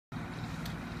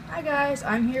Hi guys,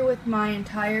 I'm here with my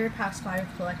entire Pacifier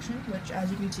collection, which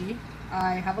as you can see,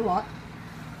 I have a lot.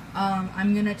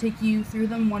 I'm going to take you through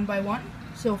them one by one.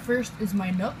 So first is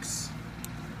my Nooks.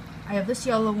 I have this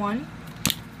yellow one,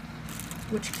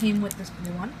 which came with this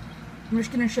blue one. I'm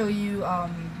just going to show you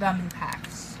them in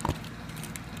packs.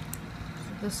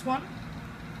 So this one,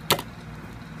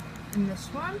 and this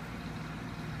one.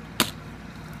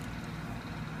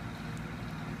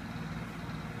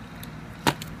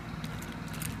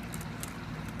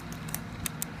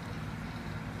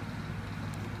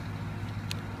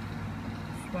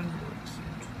 One's really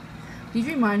cute. These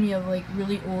remind me of like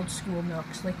really old school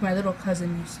Nooks. Like my little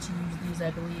cousin used to use these, I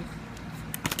believe.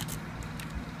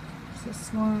 There's this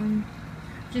one,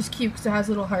 which is cute because it has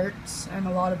little hearts, and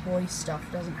a lot of boys'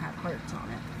 stuff doesn't have hearts on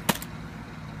it.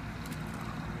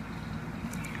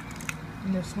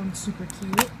 And this one's super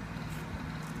cute.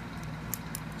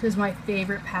 This is my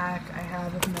favorite pack I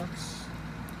have of Nooks.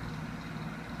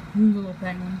 Ooh, the little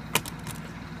penguin.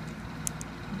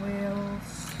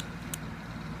 Whales.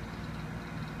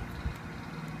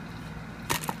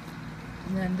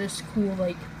 And then this cool,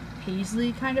 like,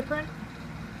 paisley kind of print.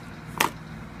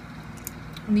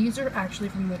 And these are actually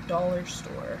from the dollar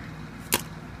store.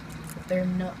 But they're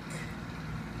Nook.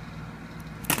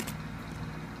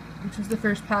 Which was the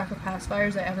first pack of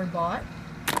pacifiers I ever bought.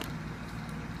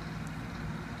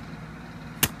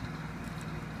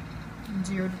 And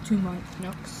 0 to 2 month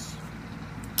Nooks.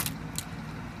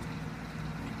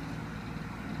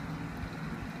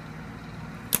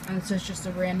 And this is just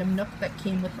a random Nook that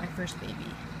came with my first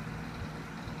baby.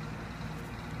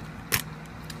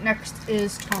 Next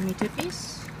is Tommy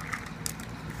Tippies.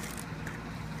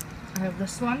 I have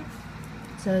this one.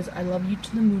 It says, "I love you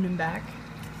to the moon and back."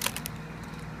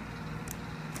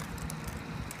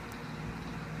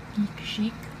 Geek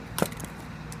Chic.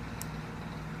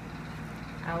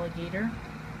 Alligator.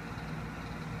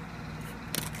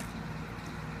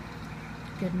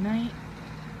 Good night.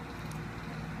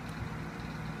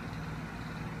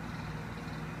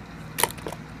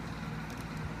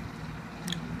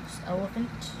 Elephant.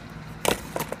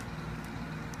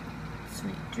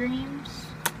 Sweet Dreams.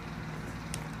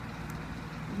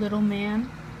 Little Man.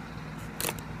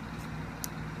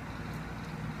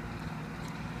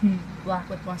 Black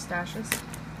with mustaches.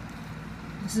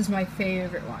 This is my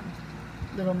favorite one.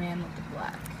 Little Man with the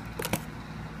black.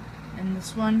 And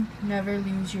this one, Never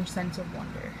Lose Your Sense of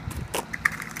Wonder.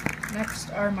 Next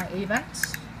are my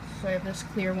Avents. So I have this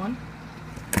clear one.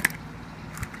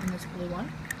 And this blue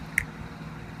one.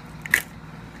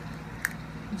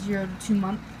 0 to 2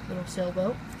 month little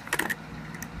sailboat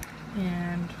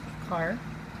and car.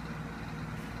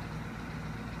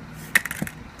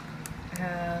 I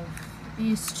have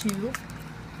these two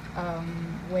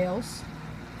whales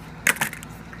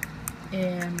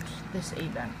and this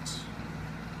Avent.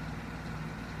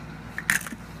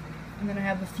 And then I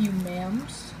have a few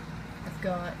mams. I've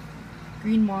got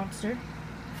green monster,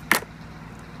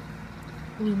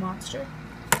 blue monster,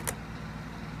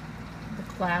 the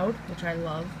cloud, which I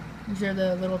love. These are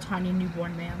the little tiny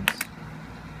newborn mams.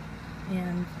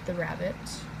 And the rabbit.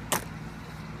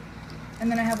 And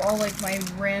then I have all like my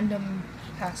random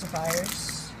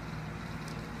pacifiers.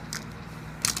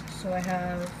 So I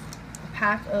have a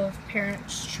pack of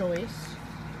Parents' Choice,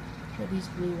 which are these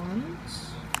blue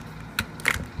ones.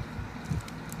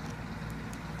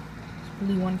 This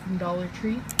blue one from Dollar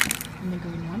Tree, and the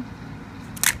green one.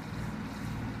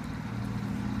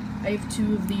 I have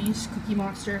 2 of these Cookie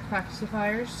Monster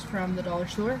pacifiers from the dollar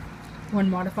store. One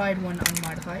modified, one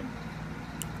unmodified.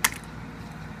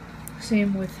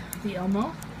 Same with the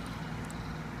Elmo.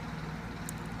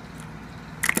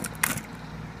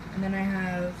 And then I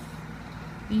have,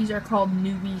 these are called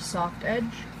Newbie Soft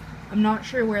Edge. I'm not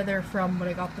sure where they're from, but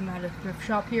I got them at a thrift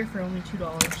shop here for only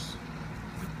 $2.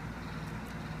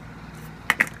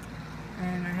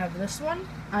 And I have this one.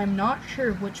 I'm not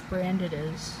sure which brand it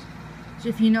is. So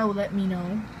if you know, let me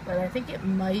know. But I think it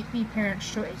might be Parents'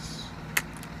 Choice.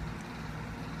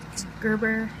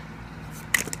 Gerber.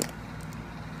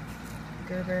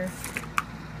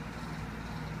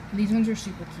 These ones are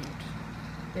super cute.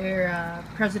 They're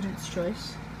President's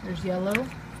Choice. There's yellow,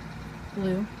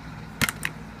 blue,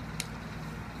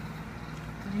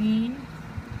 green,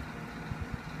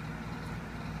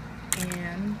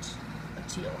 and a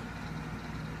teal.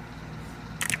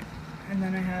 And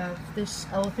then I have this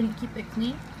elephant, Keep It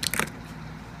Clean,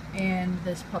 and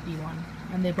this puppy one.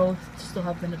 And they both still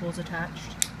have the nibbles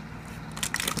attached.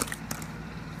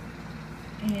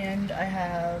 And I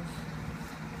have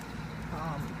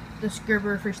this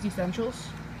Gerber First Essentials,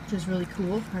 which is really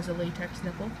cool. Has a latex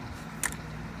nipple.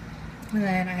 And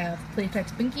then I have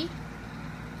Playtex Binky,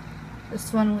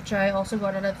 This one, which I also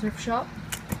got at a thrift shop.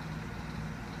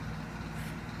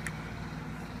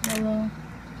 Yellow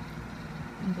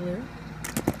and blue.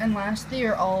 And lastly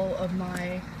are all of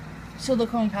my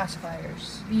silicone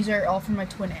pacifiers. These are all from my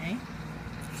Twin A.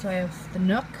 So I have the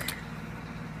Nook,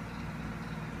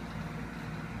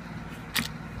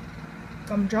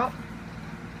 Gumdrop,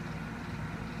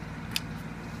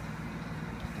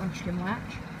 Munchkin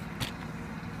Latch,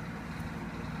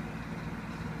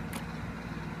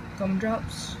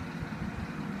 Gumdrops,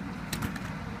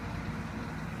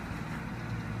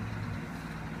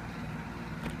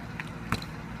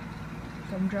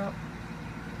 Gumdrop,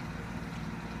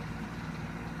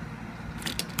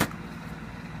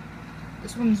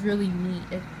 this one's really neat.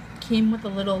 It came with a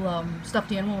little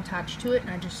stuffed animal attached to it, and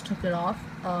I just took it off.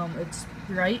 It's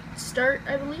Bright Start,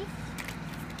 I believe.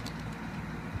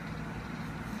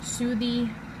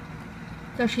 Soothy.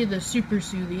 It's actually the Super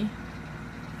Soothy.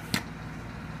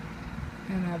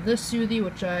 And I have this Soothy,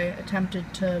 which I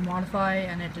attempted to modify,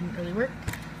 and it didn't really work.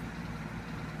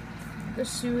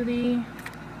 This Soothy.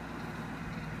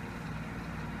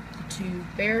 The two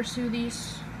Bear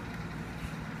Soothies.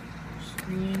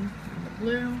 Green and the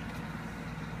blue.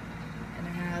 And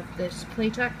I have this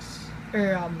Playtex,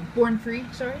 or Born Free,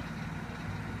 sorry.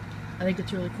 I think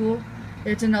it's really cool.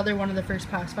 It's another one of the first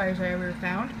pacifiers I ever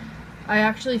found. I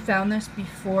actually found this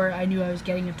before I knew I was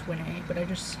getting a Twin A, but I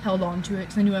just held on to it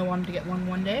because I knew I wanted to get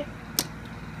one day.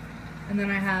 And then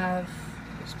I have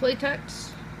this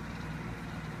Playtex,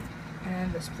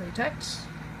 and this Playtex.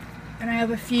 And I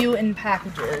have a few in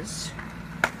packages.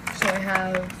 So I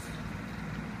have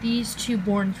these two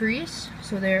Born Frees.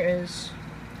 So there is,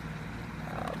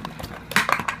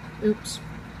 oops.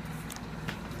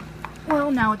 Well,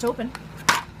 now it's open.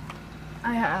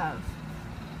 I have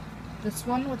this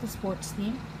one with a sports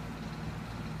theme,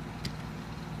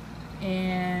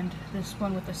 and this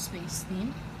one with a space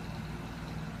theme.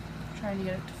 I'm trying to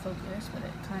get it to focus, but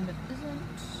it kind of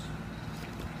isn't.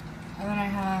 And then I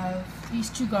have these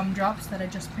two gumdrops that I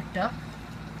just picked up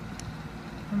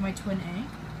from my Twin A.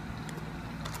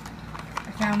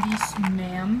 I found these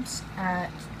MAMs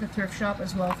at the thrift shop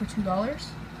as well for $2.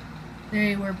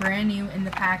 They were brand new in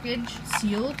the package,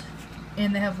 sealed,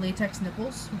 and they have latex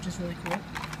nipples, which is really cool.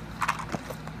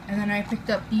 And then I picked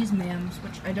up these MAMs,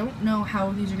 which I don't know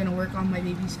how these are going to work on my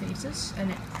baby's faces, and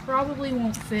it probably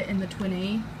won't fit in the Twin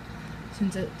A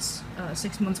since it's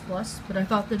 6 months plus, but I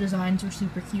thought the designs were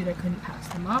super cute. I couldn't pass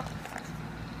them up.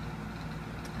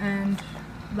 And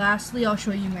lastly, I'll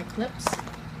show you my clips.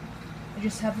 I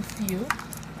just have a few.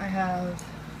 I have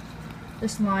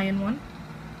this lion one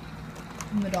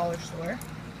from the dollar store.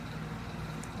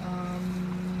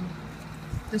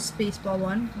 This baseball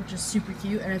one, which is super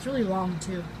cute, and it's really long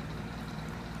too.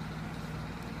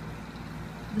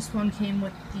 This one came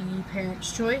with the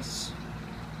President's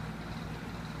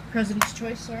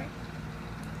Choice, sorry.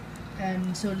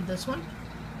 And so did this one.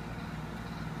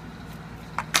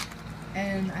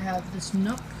 And I have this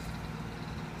Nook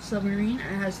Submarine,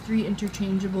 and it has 3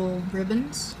 interchangeable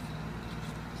ribbons.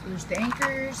 So there's the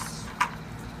anchors,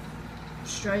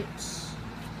 stripes,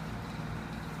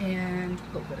 and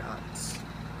polka dots.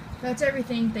 That's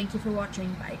everything. Thank you for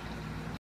watching. Bye.